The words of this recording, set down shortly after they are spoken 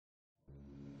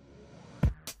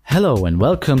Hello and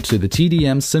welcome to the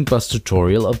TDM SyncBus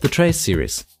tutorial of the Trace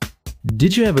series.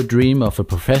 Did you ever dream of a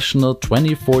professional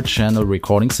 24-channel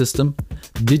recording system?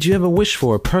 Did you ever wish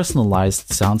for a personalized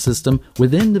sound system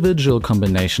with individual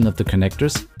combination of the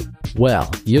connectors? Well,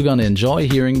 you're gonna enjoy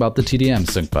hearing about the TDM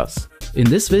SyncBus. In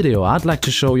this video, I'd like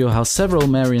to show you how several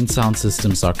MARIAN sound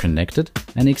systems are connected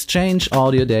and exchange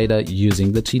audio data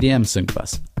using the TDM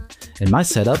SyncBus. In my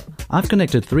setup, I've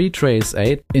connected 3 Trace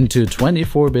 8 into a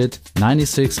 24-bit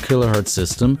 96 kHz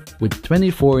system with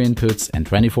 24 inputs and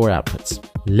 24 outputs.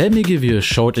 Let me give you a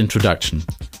short introduction.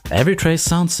 Every Trace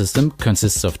sound system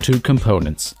consists of 2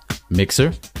 components,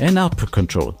 mixer and output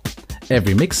control.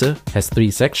 Every mixer has 3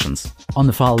 sections. On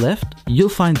the far left, you'll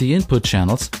find the input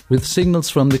channels with signals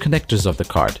from the connectors of the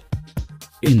card.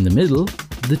 In the middle,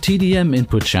 the TDM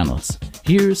input channels.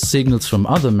 Here, signals from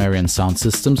other MARIAN sound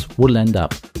systems will end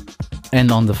up. And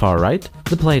on the far right,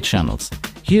 the play channels.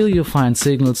 Here you'll find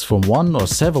signals from one or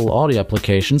several audio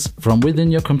applications from within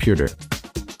your computer.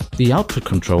 The output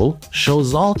control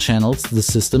shows all channels the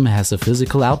system has a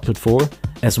physical output for,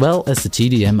 as well as the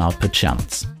TDM output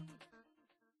channels.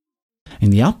 In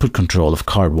the output control of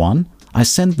card 1, I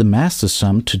send the master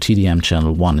sum to TDM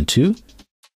channel 1 and 2,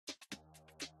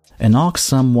 and aux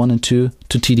sum 1 and 2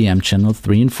 to TDM channel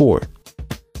 3 and 4.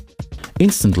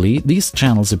 Instantly, these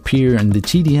channels appear in the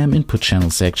TDM input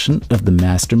channel section of the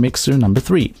master mixer number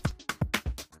 3.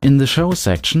 In the show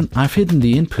section, I've hidden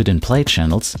the input and play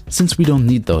channels since we don't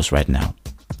need those right now.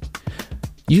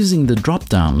 Using the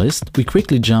drop-down list, we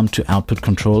quickly jump to output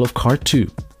control of card 2.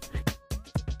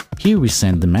 Here we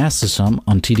send the master sum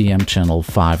on TDM channel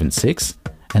 5 and 6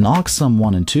 and aux sum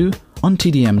 1 and 2 on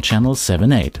TDM channel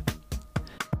 7 and 8.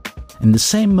 In the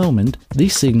same moment,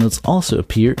 these signals also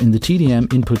appear in the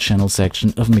TDM input channel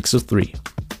section of Mixer 3.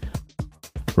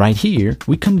 Right here,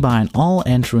 we combine all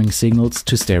entering signals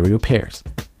to stereo pairs.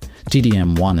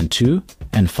 TDM 1 and 2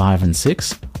 and 5 and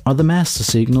 6 are the master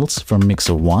signals from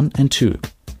Mixer 1 and 2.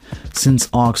 Since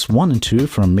aux 1 and 2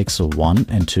 from Mixer 1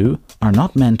 and 2 are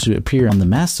not meant to appear on the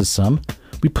master sum,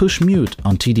 we push mute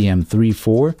on TDM 3,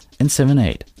 4 and 7,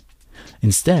 8.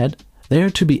 Instead, they are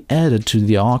to be added to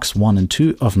the aux 1 and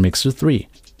 2 of Mixer 3.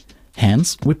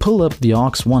 Hence, we pull up the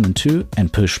aux 1 and 2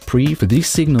 and push pre for these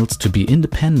signals to be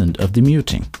independent of the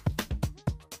muting.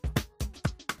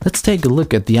 Let's take a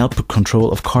look at the output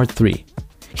control of card 3.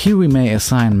 Here we may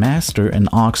assign master and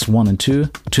aux 1 and 2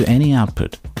 to any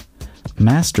output.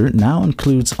 Master now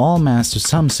includes all master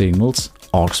sum signals.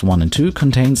 Aux 1 and 2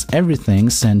 contains everything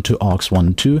sent to aux 1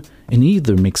 and 2 in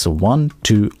either Mixer 1,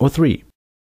 2 or 3.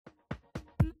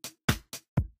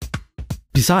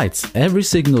 Besides, every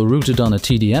signal routed on a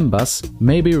TDM bus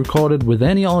may be recorded with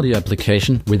any audio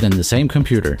application within the same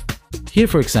computer. Here,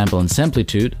 for example, in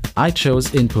Samplitude, I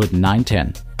chose input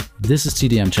 910. This is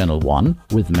TDM channel 1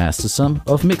 with master sum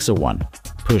of Mixer 1.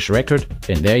 Push record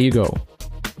and there you go.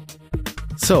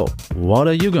 So, what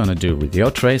are you gonna do with your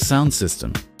Trace sound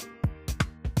system?